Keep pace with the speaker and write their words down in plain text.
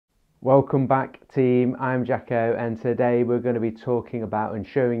Welcome back team, I'm Jacko, and today we're going to be talking about and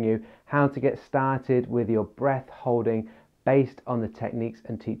showing you how to get started with your breath holding based on the techniques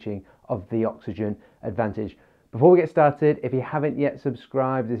and teaching of the oxygen advantage. Before we get started, if you haven't yet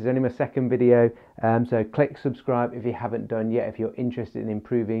subscribed, this is only my second video, so click subscribe if you haven't done yet. If you're interested in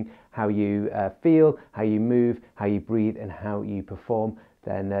improving how you feel, how you move, how you breathe and how you perform,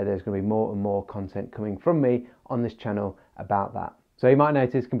 then there's going to be more and more content coming from me on this channel about that. So you might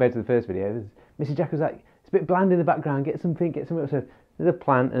notice compared to the first video, Mrs. Jack was like, it's a bit bland in the background, get something. So there's a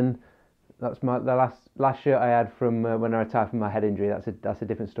plant, and that's the last shirt I had from when I retired from my head injury. That's a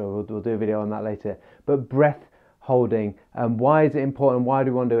different story. We'll do a video on that later. But breath holding, why is it important? Why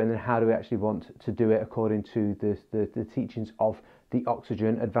do we want to do it? And then how do we actually want to do it according to the teachings of the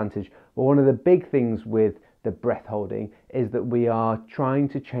oxygen advantage? Well, one of the big things with the breath holding is that we are trying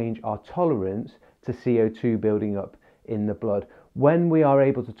to change our tolerance to CO2 building up in the blood. When we are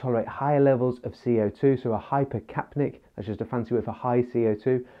able to tolerate higher levels of CO2, so a hypercapnic, that's just a fancy word for high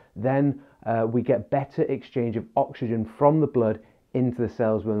CO2, then we get better exchange of oxygen from the blood into the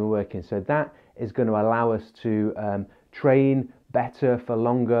cells when we're working. So that is going to allow us to train better for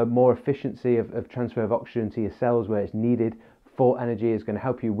longer, more efficiency of transfer of oxygen to your cells where it's needed for energy. Is going to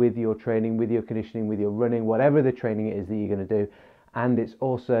help you with your training, with your conditioning, with your running, whatever the training it is that you're going to do. And it's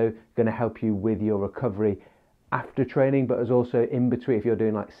also going to help you with your recovery after training, but as also in between. If you're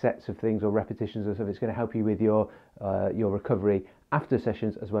doing like sets of things or repetitions or stuff, it's going to help you with your recovery after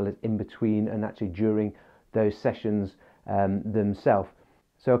sessions as well as in between and actually during those sessions themselves.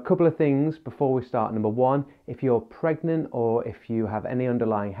 So a couple of things before we start. Number one, if you're pregnant or if you have any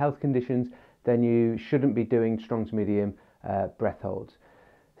underlying health conditions, then you shouldn't be doing strong to medium breath holds.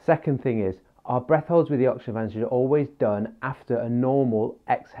 Second thing is, our breath holds with the oxygen advantage are always done after a normal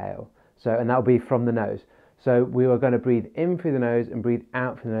exhale. So, and that'll be from the nose. So we are going to breathe in through the nose and breathe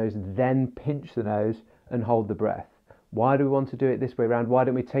out through the nose, then pinch the nose and hold the breath. Why do we want to do it this way around? Why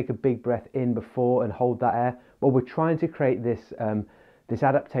don't we take a big breath in before and hold that air? Well, we're trying to create this this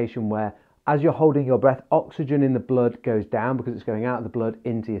adaptation where as you're holding your breath, oxygen in the blood goes down because it's going out of the blood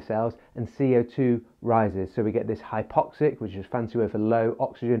into your cells, and CO2 rises. So we get this hypoxic, which is a fancy word for low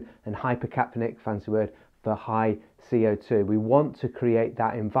oxygen, and hypercapnic, fancy word for high CO2. We want to create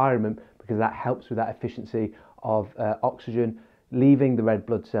that environment because that helps with that efficiency of oxygen leaving the red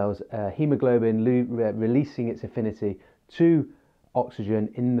blood cells, hemoglobin releasing its affinity to oxygen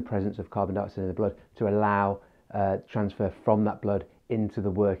in the presence of carbon dioxide in the blood to allow transfer from that blood into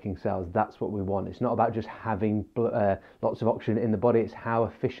the working cells. That's what we want. It's not about just having lots of oxygen in the body, it's how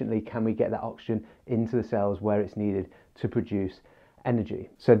efficiently can we get that oxygen into the cells where it's needed to produce energy.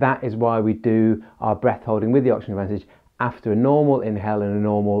 So that is why we do our breath holding with the oxygen advantage after a normal inhale and a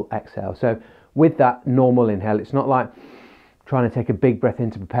normal exhale. So with that normal inhale, it's not like trying to take a big breath in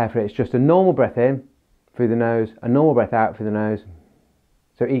to prepare for it. It's just a normal breath in through the nose, a normal breath out through the nose.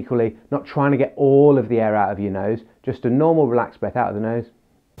 So equally, not trying to get all of the air out of your nose, just a normal relaxed breath out of the nose,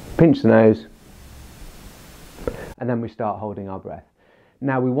 pinch the nose, and then we start holding our breath.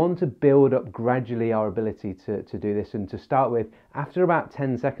 Now we want to build up gradually our ability to do this, and to start with, after about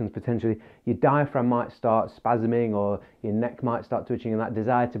 10 seconds potentially, your diaphragm might start spasming or your neck might start twitching, and that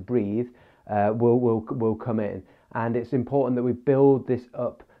desire to breathe will come in. And it's important that we build this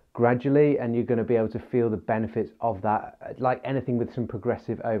up gradually, and you're going to be able to feel the benefits of that, like anything with some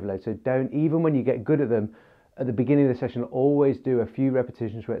progressive overload. So don't, even when you get good at them, at the beginning of the session, always do a few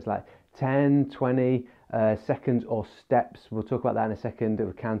repetitions where it's like 10, 20 seconds or steps. We'll talk about that in a second,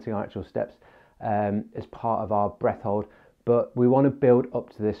 of counting our actual steps as part of our breath hold. But we want to build up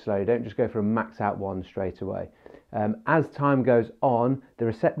to this slowly. Don't just go for a max out one straight away. As time goes on, the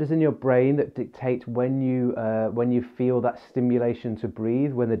receptors in your brain that dictate when you feel that stimulation to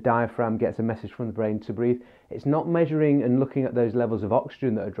breathe, when the diaphragm gets a message from the brain to breathe, it's not measuring and looking at those levels of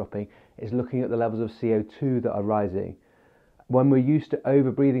oxygen that are dropping, it's looking at the levels of CO2 that are rising. When we're used to over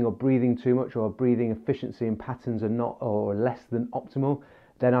breathing or breathing too much, or our breathing efficiency and patterns are not or less than optimal,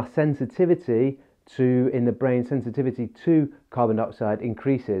 then our sensitivity in the brain, sensitivity to carbon dioxide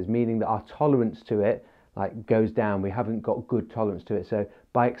increases, meaning that our tolerance to it goes down. We haven't got good tolerance to it. So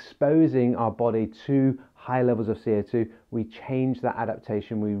by exposing our body to high levels of CO2, we change that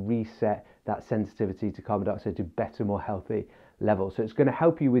adaptation, we reset that sensitivity to carbon dioxide to better, more healthy levels. So it's going to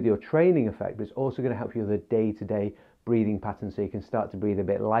help you with your training effect, but it's also going to help you with a day-to-day breathing pattern, so you can start to breathe a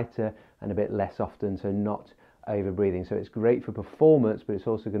bit lighter and a bit less often, so not over breathing. So it's great for performance, but it's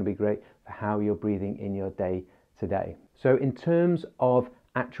also going to be great for how you're breathing in your day to day. So in terms of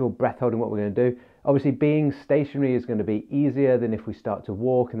actual breath holding, what we're going to do, obviously being stationary is going to be easier than if we start to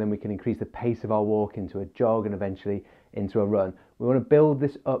walk, and then we can increase the pace of our walk into a jog and eventually into a run. We want to build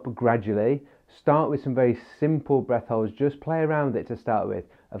this up gradually. Start with some very simple breath holds. Just play around with it to start with,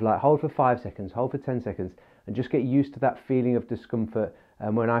 of like hold for 5 seconds, hold for 10 seconds, and just get used to that feeling of discomfort.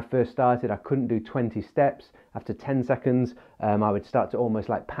 When I first started, I couldn't do 20 steps. After 10 seconds, I would start to almost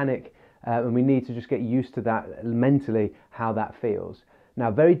like panic. And we need to just get used to that mentally, how that feels.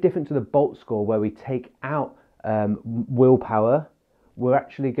 Now, very different to the BOLT score where we take out willpower, we're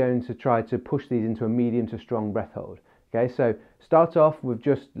actually going to try to push these into a medium to strong breath hold. Okay, so start off with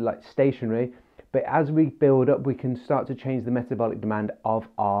just like stationary, but as we build up, we can start to change the metabolic demand of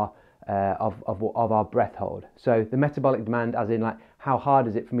our breath hold. So the metabolic demand, as in like how hard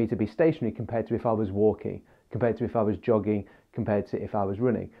is it for me to be stationary compared to if I was walking, compared to if I was jogging, compared to if I was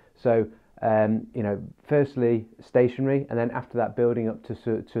running. So you know, firstly stationary, and then after that building up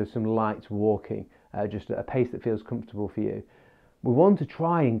to some light walking, just at a pace that feels comfortable for you. We want to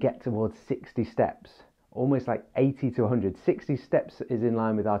try and get towards 60 steps, almost like 80 to 100. 60 steps is in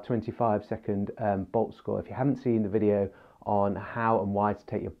line with our 25-second BOLT score. If you haven't seen the video on how and why to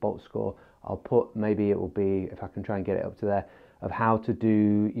take your BOLT score, I'll put, maybe it will be, if I can try and get it up to there, of how to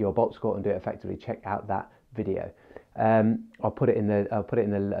do your BOLT score and do it effectively. Check out that video. I'll put it in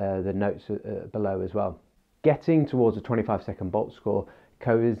the notes below as well. Getting towards a 25-second BOLT score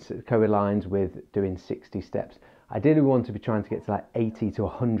co-aligns with doing 60 steps. Ideally, we want to be trying to get to like 80 to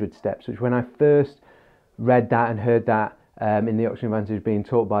 100 steps, which when I first read that and heard that in the Oxygen Advantage being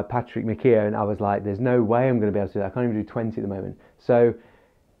taught by Patrick McKeown, and I was like, there's no way I'm going to be able to do that. I can't even do 20 at the moment. So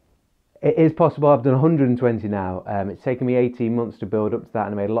it is possible. I've done 120 now. It's taken me 18 months to build up to that,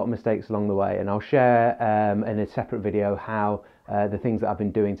 and I made a lot of mistakes along the way, and I'll share in a separate video how the things that I've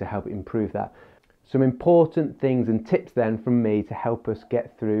been doing to help improve that. Some important things and tips then from me to help us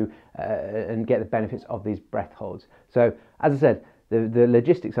get through and get the benefits of these breath holds. So as I said, the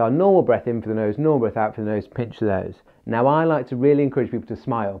logistics are normal breath in for the nose, normal breath out for the nose, pinch the nose. Now I like to really encourage people to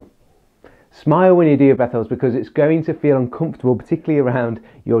smile. Smile when you do your breath holds, because it's going to feel uncomfortable, particularly around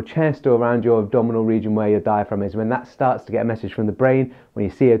your chest or around your abdominal region where your diaphragm is. When that starts to get a message from the brain, when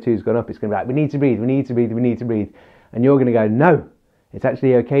your CO2 has gone up, it's going to be like, we need to breathe, we need to breathe, we need to breathe. And you're going to go, no, it's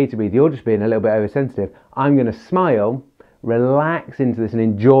actually okay to breathe. You're just being a little bit oversensitive. I'm going to smile, relax into this and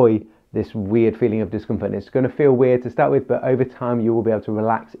enjoy this weird feeling of discomfort. And it's going to feel weird to start with, but over time you will be able to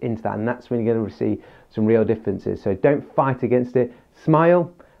relax into that, and that's when you're going to see some real differences. So don't fight against it,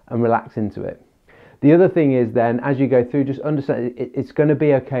 smile and relax into it. The other thing is then, as you go through, just understand it's going to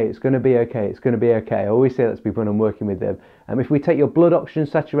be okay, it's going to be okay, it's going to be okay. I always say that to people when I'm working with them. If we take your blood oxygen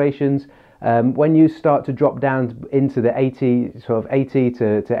saturations, when you start to drop down into the 80 to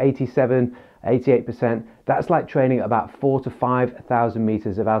 87, 88%, that's like training at about 4,000 to 5,000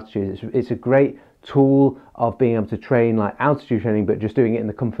 meters of altitude. It's a great tool of being able to train like altitude training, but just doing it in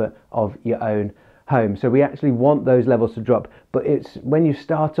the comfort of your own home. So we actually want those levels to drop, but it's when you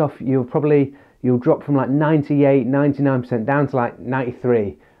start off, you'll drop from like 98, 99% down to like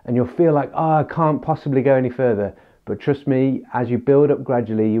 93, and you'll feel like, oh, I can't possibly go any further. But trust me, as you build up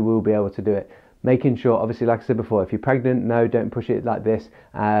gradually, you will be able to do it. Making sure, obviously, like I said before, if you're pregnant, no, don't push it like this.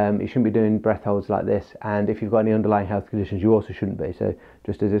 You shouldn't be doing breath holds like this. And if you've got any underlying health conditions, you also shouldn't be. So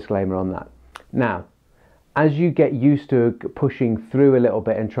just a disclaimer on that. Now, as you get used to pushing through a little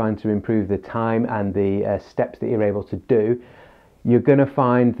bit and trying to improve the time and the steps that you're able to do, you're going to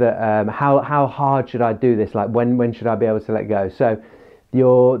find that how hard should I do this? Like when should I be able to let go? So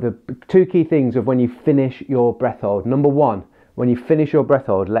the two key things of when you finish your breath hold. Number one, when you finish your breath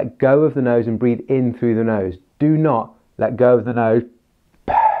hold, let go of the nose and breathe in through the nose. Do not let go of the nose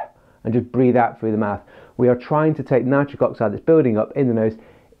and just breathe out through the mouth. We are trying to take nitric oxide that's building up in the nose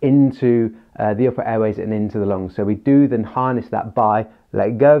into the upper airways and into the lungs. So we do then harness that by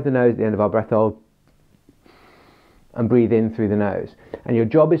letting go of the nose at the end of our breath hold and breathe in through the nose. And your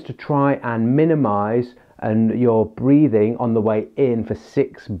job is to try and minimize your breathing on the way in for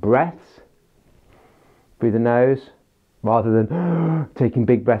 6 breaths through the nose, rather than taking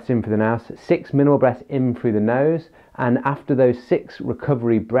big breaths in through the nose. 6 minimal breaths in through the nose, and after those 6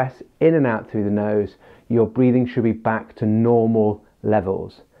 recovery breaths in and out through the nose, your breathing should be back to normal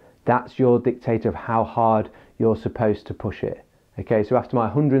levels. That's your dictator of how hard you're supposed to push it. Okay, so after my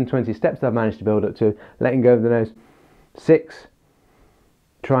 120 steps that I've managed to build up to, letting go of the nose, 6,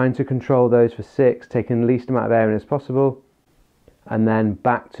 trying to control those for 6, taking the least amount of air in as possible, and then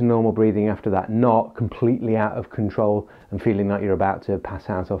back to normal breathing after that, not completely out of control and feeling like you're about to pass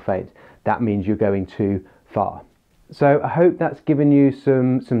out or faint. That means you're going too far. So I hope that's given you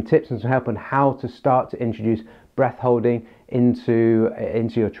some tips and some help on how to start to introduce breath holding into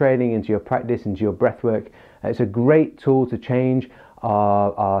your training, into your practice, into your breath work. It's a great tool to change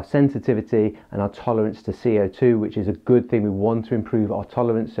our sensitivity and our tolerance to CO2, which is a good thing. We want to improve our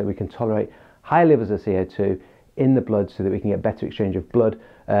tolerance so we can tolerate high levels of CO2 in the blood so that we can get better exchange of blood,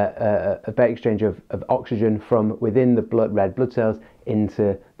 a better exchange of oxygen from within the red blood cells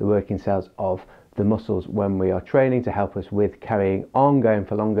into the working cells of the muscles when we are training, to help us with carrying on, going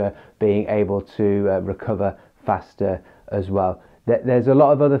for longer, being able to recover faster as well. There's a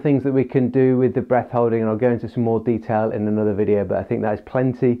lot of other things that we can do with the breath holding, and I'll go into some more detail in another video, but I think that is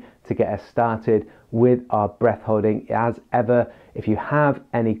plenty to get us started with our breath holding. As ever, if you have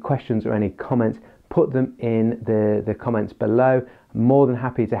any questions or any comments, put them in the comments below. I'm more than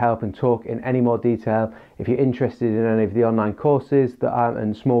happy to help and talk in any more detail. If you're interested in any of the online courses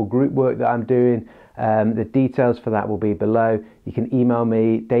and small group work that I'm doing, the details for that will be below. You can email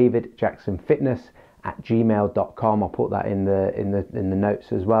me, davidjacksonfitness@gmail.com. I'll put that in the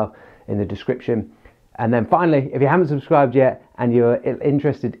notes as well, in the description. And then finally, if you haven't subscribed yet and you're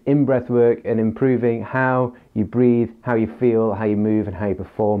interested in breath work and improving how you breathe, how you feel, how you move and how you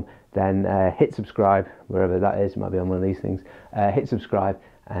perform, then hit subscribe wherever that is. It might be on one of these things. Hit subscribe,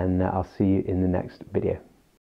 and I'll see you in the next video.